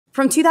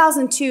From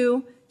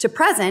 2002 to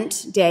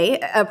present day,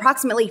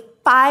 approximately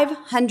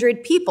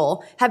 500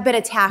 people have been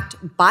attacked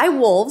by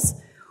wolves,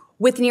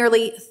 with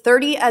nearly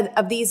 30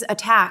 of these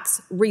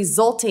attacks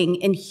resulting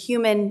in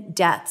human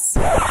deaths.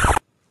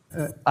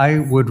 I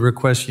would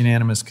request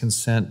unanimous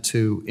consent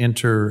to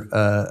enter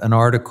an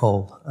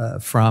article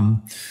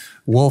from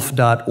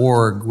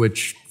wolf.org,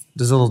 which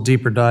does a little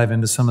deeper dive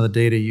into some of the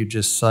data you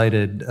just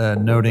cited,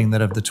 noting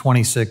that of the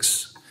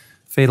 26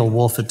 fatal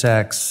wolf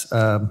attacks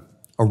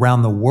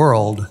around the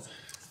world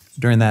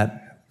during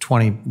that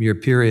 20-year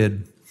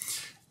period,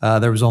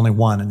 there was only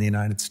one in the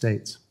United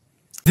States.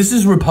 This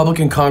is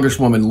Republican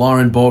Congresswoman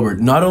Lauren Boebert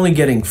not only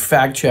getting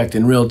fact-checked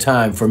in real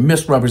time for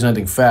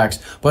misrepresenting facts,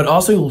 but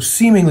also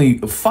seemingly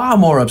far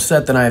more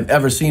upset than I have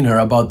ever seen her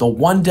about the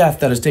one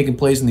death that has taken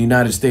place in the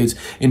United States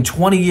in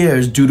 20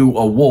 years due to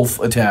a wolf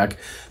attack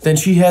than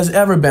she has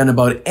ever been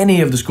about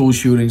any of the school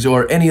shootings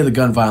or any of the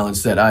gun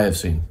violence that I have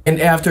seen. And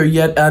after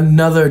yet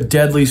another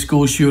deadly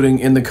school shooting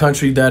in the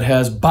country that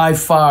has by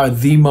far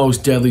the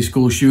most deadly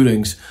school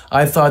shootings,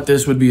 I thought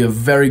this would be a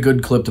very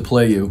good clip to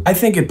play you. I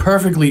think it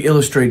perfectly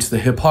illustrates the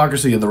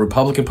hypocrisy of the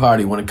Republican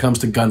Party when it comes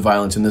to gun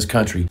violence in this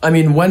country. I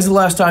mean, when's the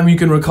last time you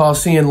can recall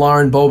seeing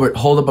Lauren Boebert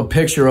hold up a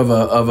picture of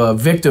a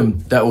victim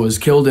that was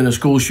killed in a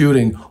school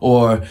shooting,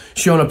 or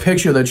shown a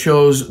picture that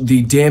shows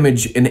the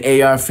damage an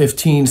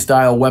AR-15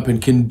 style weapon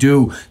can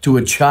do to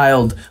a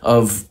child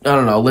of, I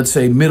don't know, let's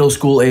say middle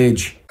school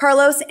age?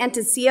 Carlos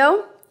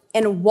Anticio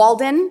in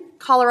Walden,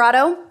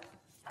 Colorado.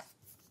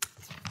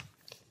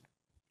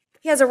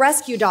 He has a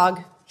rescue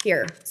dog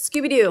here,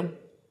 Scooby-Doo.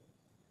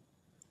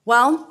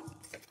 Well,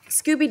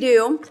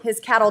 Scooby-Doo,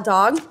 his cattle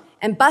dog,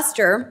 and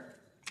Buster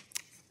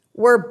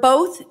were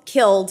both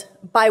killed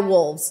by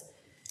wolves.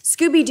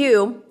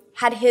 Scooby-Doo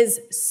had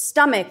his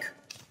stomach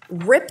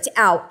ripped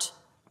out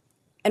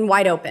and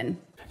wide open.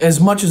 As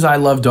much as I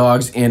love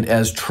dogs and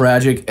as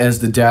tragic as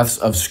the deaths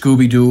of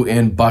Scooby-Doo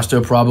and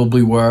Buster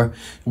probably were,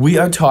 we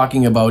are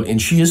talking about,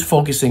 and she is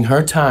focusing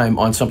her time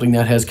on something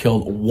that has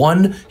killed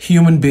one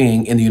human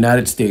being in the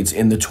United States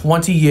in the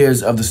 20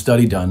 years of the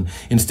study done,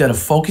 instead of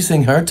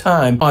focusing her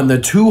time on the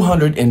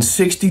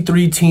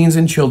 263 teens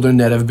and children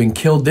that have been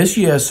killed this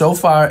year so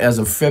far as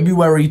of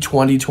February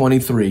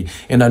 2023.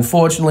 And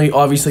unfortunately,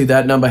 obviously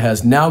that number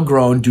has now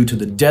grown due to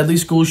the deadly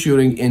school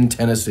shooting in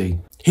Tennessee.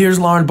 Here's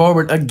Lauren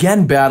Boebert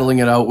again battling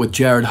it out with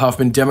Jared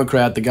Huffman,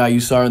 Democrat, the guy you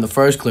saw in the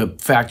first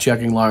clip,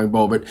 fact-checking Lauren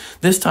Boebert.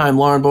 This time,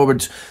 Lauren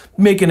Boebert's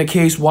making a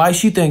case why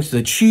she thinks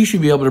that she should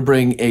be able to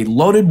bring a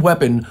loaded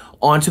weapon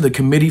onto the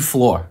committee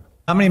floor.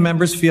 How many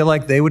members feel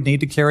like they would need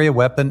to carry a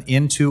weapon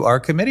into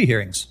our committee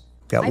hearings?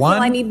 Got one? I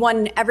feel I need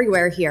one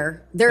everywhere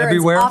here.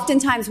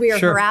 Oftentimes we are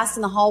harassed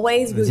in the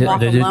hallways. We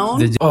walk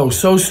alone. Oh,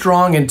 so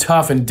strong and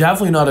tough and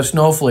definitely not a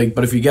snowflake.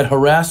 But if you get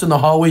harassed in the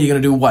hallway, you're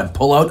going to do what?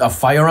 Pull out a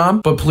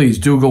firearm? But please,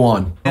 do go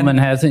on. Woman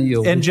hasn't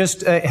you? And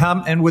just,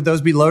 and would those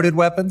be loaded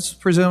weapons,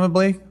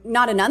 presumably?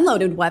 Not an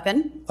unloaded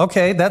weapon.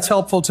 Okay, that's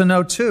helpful to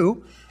know,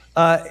 too.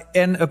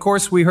 And, of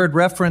course, we heard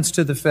reference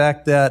to the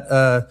fact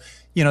that,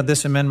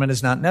 this amendment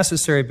is not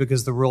necessary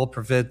because the rule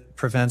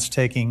prevents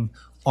taking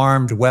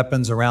armed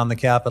weapons around the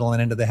Capitol and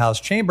into the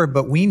House chamber,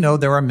 but we know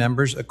there are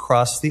members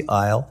across the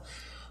aisle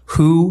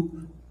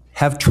who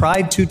have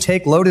tried to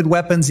take loaded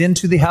weapons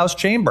into the House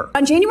chamber.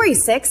 On January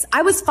 6th,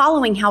 I was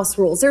following House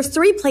rules. There's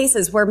 3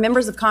 places where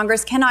members of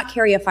Congress cannot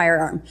carry a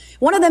firearm.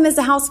 One of them is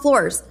the House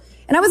floors,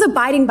 and I was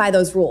abiding by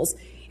those rules.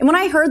 And when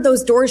I heard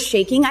those doors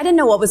shaking, I didn't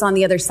know what was on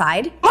the other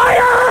side.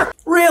 Fire!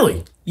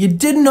 Really? You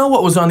didn't know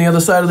what was on the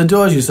other side of the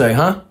doors, you say,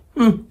 huh?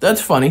 That's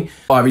funny.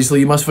 Obviously,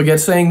 you must forget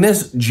saying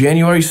this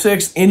January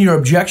 6th in your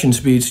objection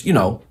speech,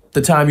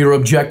 the time you were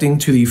objecting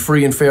to the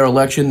free and fair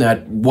election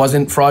that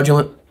wasn't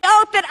fraudulent. The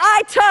oath that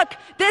I took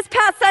this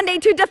past Sunday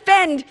to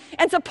defend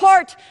and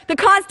support the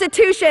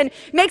Constitution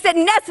makes it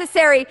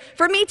necessary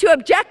for me to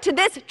object to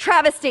this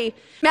travesty.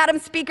 Madam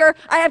Speaker,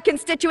 I have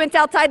constituents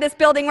outside this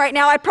building right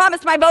now. I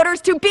promised my voters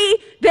to be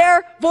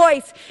their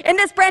voice. In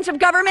this branch of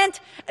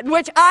government,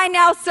 which I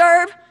now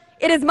serve,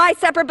 it is my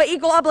separate but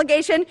equal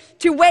obligation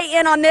to weigh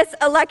in on this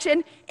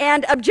election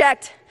and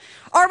object.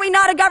 Are we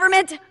not a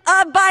government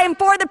of, by, and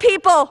for the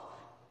people?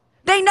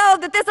 They know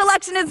that this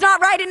election is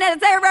not right, and as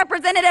their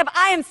representative,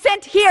 I am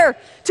sent here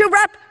to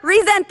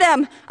represent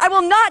them. I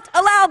will not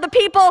allow the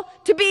people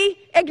to be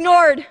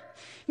ignored.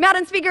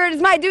 Madam Speaker, it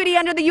is my duty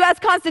under the U.S.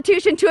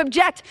 Constitution to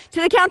object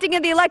to the counting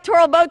of the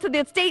electoral votes of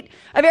the state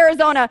of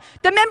Arizona.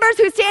 The members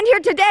who stand here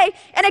today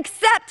and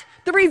accept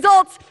the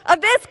results of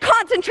this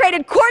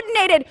concentrated,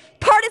 coordinated,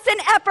 partisan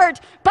effort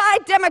by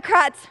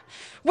Democrats,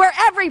 where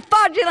every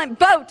fraudulent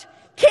vote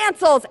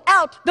cancels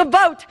out the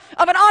vote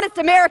of an honest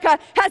America,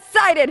 has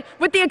sided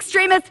with the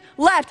extremist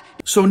left.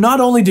 So not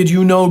only did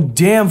you know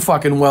damn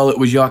fucking well it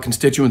was your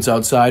constituents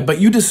outside, but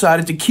you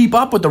decided to keep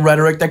up with the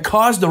rhetoric that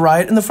caused the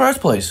riot in the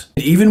first place.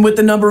 Even with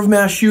the number of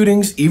mass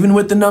shootings, even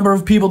with the number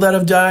of people that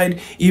have died,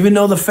 even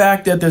though the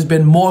fact that there's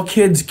been more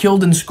kids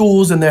killed in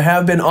schools than there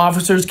have been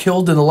officers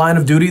killed in the line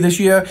of duty this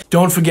year,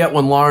 don't forget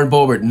when Lauren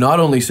Boebert not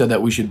only said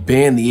that we should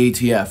ban the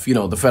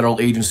ATF, the federal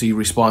agency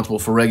responsible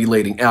for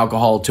regulating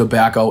alcohol,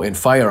 tobacco, and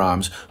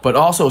firearms, but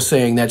also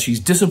saying that she's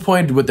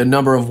disappointed with the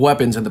number of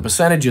weapons and the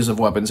percentages of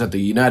weapons that the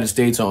United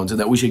States owns and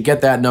that we should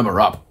get that number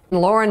up.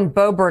 Lauren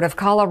Boebert of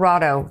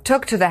Colorado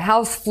took to the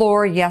House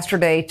floor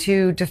yesterday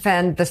to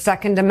defend the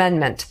Second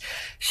Amendment.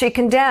 She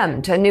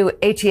condemned a new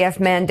ATF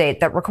mandate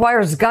that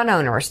requires gun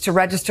owners to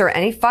register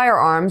any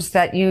firearms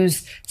that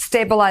use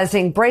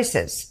stabilizing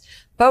braces.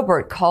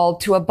 Boebert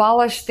called to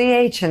abolish the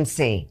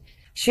agency.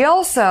 She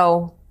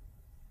also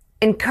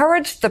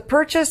encouraged the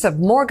purchase of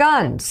more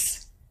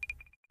guns.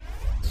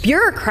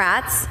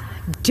 Bureaucrats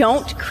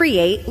don't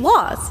create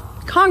laws.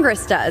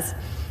 Congress does.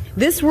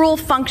 This rule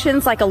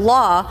functions like a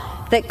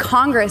law that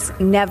Congress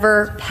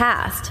never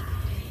passed.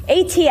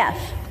 ATF,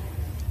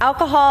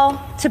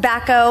 alcohol,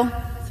 tobacco,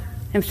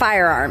 and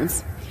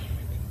firearms.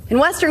 In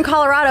Western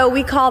Colorado,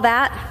 we call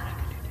that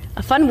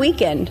a fun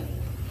weekend.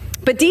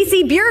 But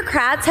DC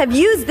bureaucrats have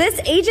used this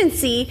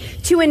agency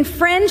to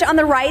infringe on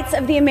the rights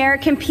of the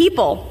American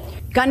people.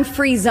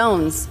 Gun-free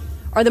zones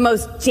are the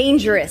most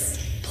dangerous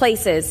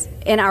places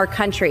in our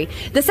country.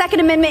 The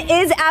Second Amendment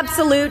is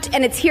absolute,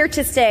 and it's here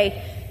to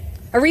stay.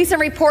 A recent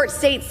report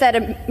states that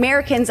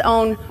Americans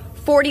own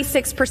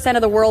 46%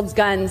 of the world's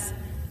guns.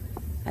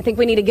 I think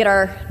we need to get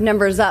our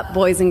numbers up,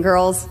 boys and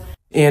girls.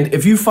 And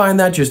if you find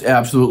that just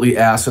absolutely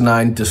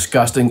asinine,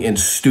 disgusting, and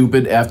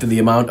stupid after the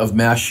amount of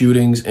mass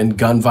shootings and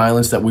gun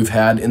violence that we've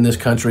had in this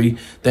country,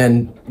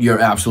 then you're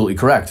absolutely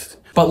correct.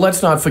 But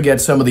let's not forget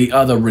some of the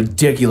other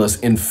ridiculous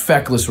and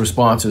feckless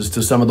responses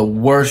to some of the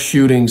worst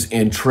shootings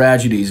and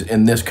tragedies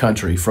in this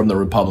country from the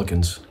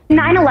Republicans.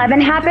 9/11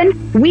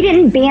 happened, we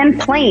didn't ban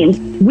planes,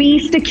 we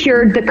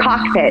secured the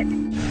cockpit.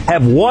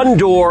 Have one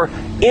door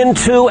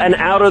into and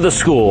out of the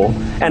school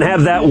and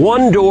have that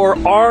one door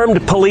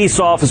armed police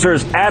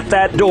officers at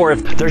that door.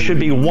 There should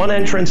be one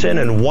entrance in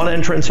and one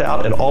entrance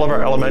out in all of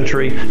our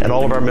elementary and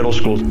all of our middle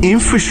schools.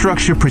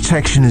 Infrastructure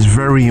protection is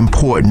very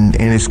important,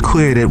 and it's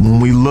clear that when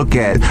we look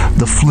at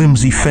the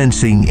flimsy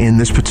fencing in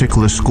this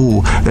particular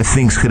school, that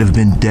things could have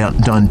been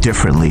done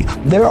differently.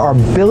 There are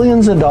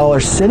billions of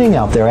dollars sitting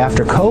out there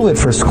after COVID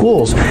for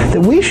schools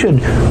that we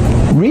should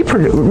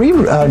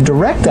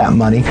redirect that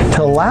money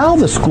to allow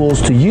the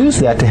schools to use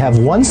that to have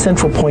one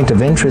central point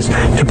of interest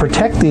to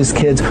protect these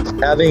kids.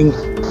 Having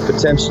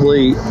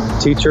potentially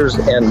teachers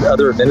and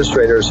other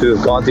administrators who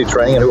have gone through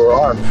training and who are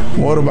armed.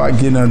 What about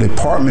getting a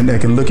department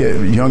that can look at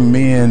young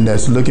men,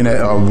 that's looking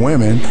at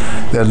women,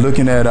 that's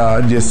looking at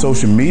just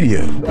social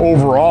media?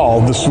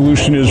 Overall, the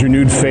solution is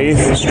renewed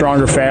faith,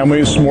 stronger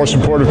families, more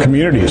supportive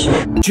communities.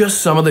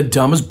 Just some of the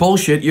dumbest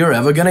bullshit you're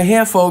ever gonna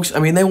hear, folks. I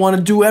mean, they want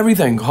to do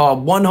everything.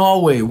 One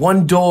hallway,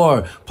 one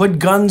door, put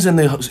guns in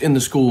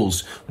the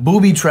schools,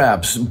 booby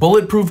traps,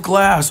 bulletproof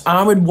glass,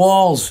 armored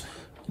walls.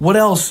 What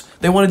else?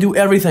 They want to do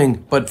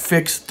everything but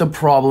fix the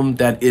problem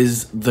that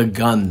is the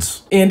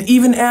guns. And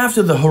even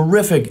after the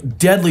horrific,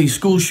 deadly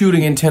school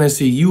shooting in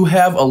Tennessee, you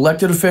have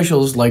elected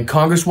officials like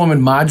Congresswoman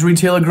Marjorie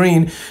Taylor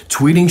Greene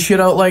tweeting shit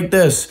out like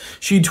this.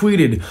 She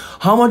tweeted,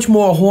 "How much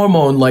more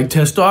hormone like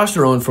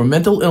testosterone for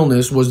mental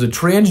illness was the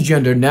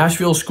transgender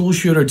Nashville school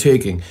shooter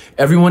taking?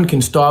 Everyone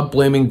can stop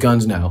blaming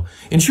guns now."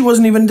 And she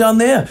wasn't even done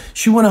there.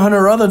 She went on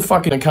her other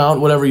fucking account,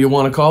 whatever you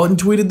want to call it,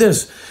 and tweeted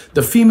this.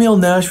 "The female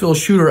Nashville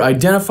shooter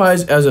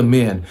identifies as a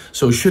man.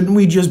 So shouldn't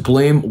we just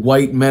blame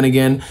white men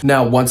again?"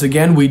 Now, once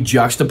again, we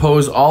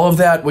juxtapose all of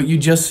that, what you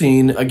just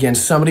seen,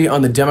 against somebody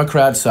on the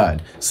Democrat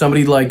side.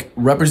 Somebody like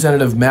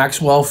Representative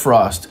Maxwell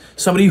Frost.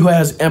 Somebody who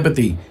has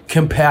empathy,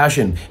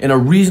 compassion, and a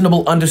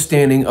reasonable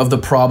understanding of the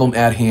problem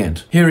at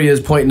hand. Here he is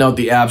pointing out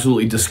the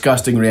absolutely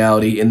disgusting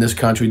reality in this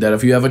country that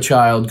if you have a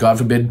child, God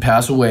forbid,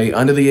 pass away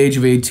under the age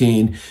of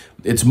 18,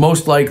 it's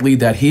most likely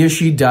that he or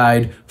she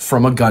died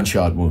from a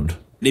gunshot wound.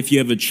 If you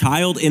have a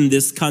child in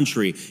this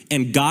country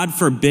and God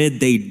forbid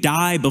they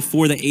die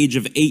before the age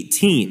of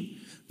 18,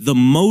 the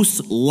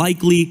most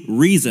likely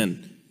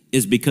reason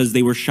is because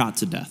they were shot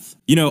to death.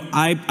 You know,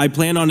 I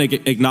plan on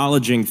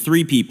acknowledging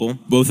three people,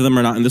 both of them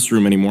are not in this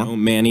room anymore,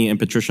 Manny and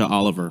Patricia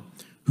Oliver,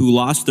 who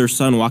lost their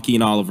son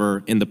Joaquin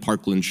Oliver in the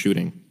Parkland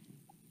shooting.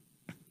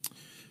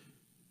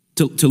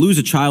 To lose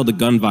a child to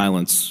gun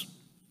violence,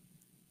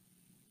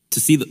 to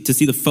see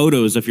the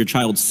photos of your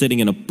child sitting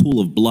in a pool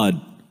of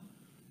blood,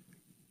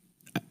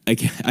 I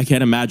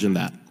can't imagine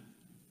that.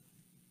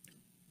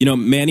 You know,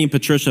 Manny and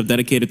Patricia have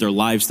dedicated their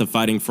lives to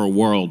fighting for a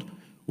world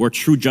where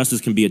true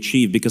justice can be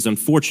achieved because,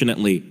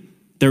 unfortunately,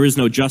 there is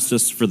no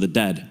justice for the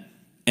dead.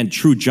 And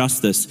true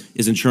justice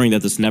is ensuring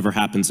that this never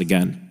happens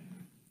again.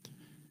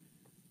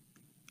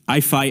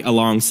 I fight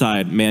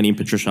alongside Manny and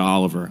Patricia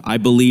Oliver. I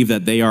believe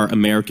that they are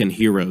American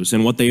heroes.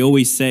 And what they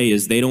always say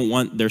is they don't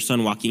want their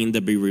son Joaquin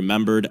to be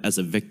remembered as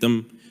a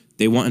victim.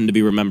 They want him to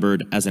be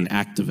remembered as an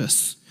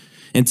activist.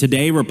 And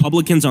today,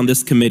 Republicans on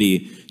this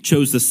committee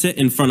chose to sit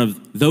in front of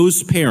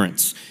those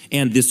parents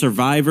and the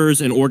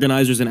survivors and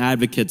organizers and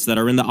advocates that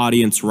are in the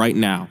audience right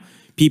now,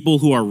 people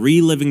who are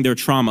reliving their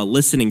trauma,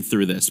 listening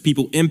through this,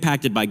 people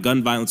impacted by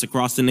gun violence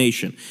across the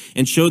nation,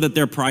 and show that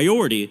their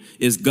priority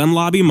is gun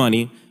lobby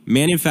money,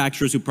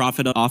 manufacturers who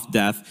profit off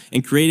death,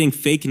 and creating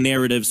fake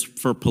narratives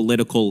for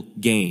political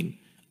gain.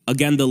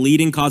 Again, the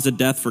leading cause of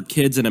death for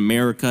kids in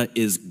America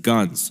is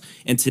guns.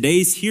 And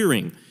today's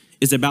hearing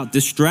is about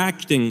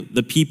distracting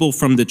the people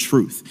from the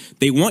truth.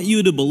 They want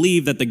you to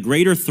believe that the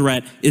greater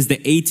threat is the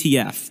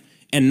ATF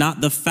and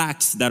not the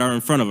facts that are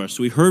in front of us.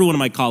 We heard one of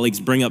my colleagues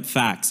bring up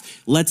facts.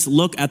 Let's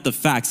look at the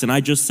facts, and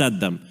I just said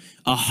them.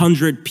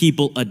 100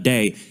 people a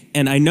day.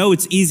 And I know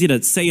it's easy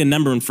to say a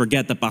number and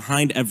forget that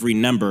behind every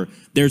number,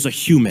 there's a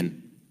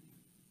human.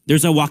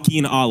 There's a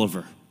Joaquin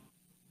Oliver.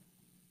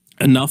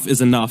 Enough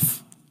is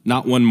enough.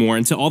 Not one more.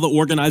 And to all the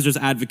organizers,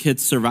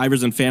 advocates,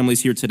 survivors, and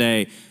families here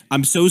today,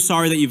 I'm so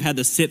sorry that you've had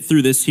to sit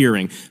through this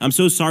hearing. I'm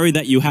so sorry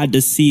that you had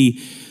to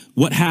see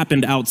what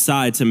happened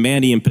outside to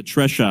Mandy and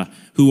Patricia,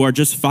 who are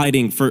just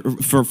fighting for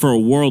a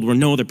world where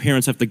no other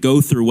parents have to go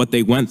through what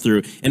they went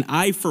through. And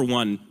I, for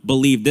one,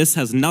 believe this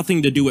has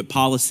nothing to do with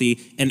policy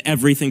and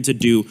everything to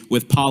do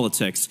with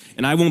politics.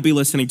 And I won't be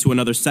listening to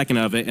another second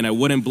of it, and I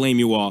wouldn't blame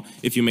you all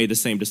if you made the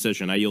same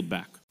decision. I yield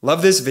back.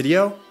 Love this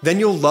video? Then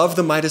you'll love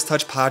the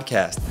MeidasTouch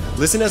podcast.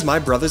 Listen as my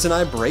brothers and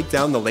I break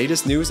down the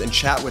latest news and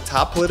chat with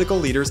top political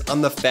leaders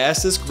on the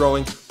fastest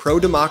growing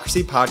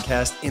pro-democracy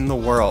podcast in the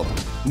world.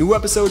 New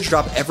episodes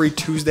drop every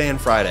Tuesday and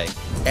Friday.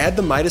 Add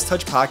the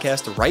MeidasTouch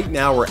podcast right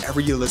now wherever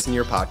you listen to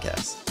your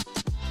podcasts.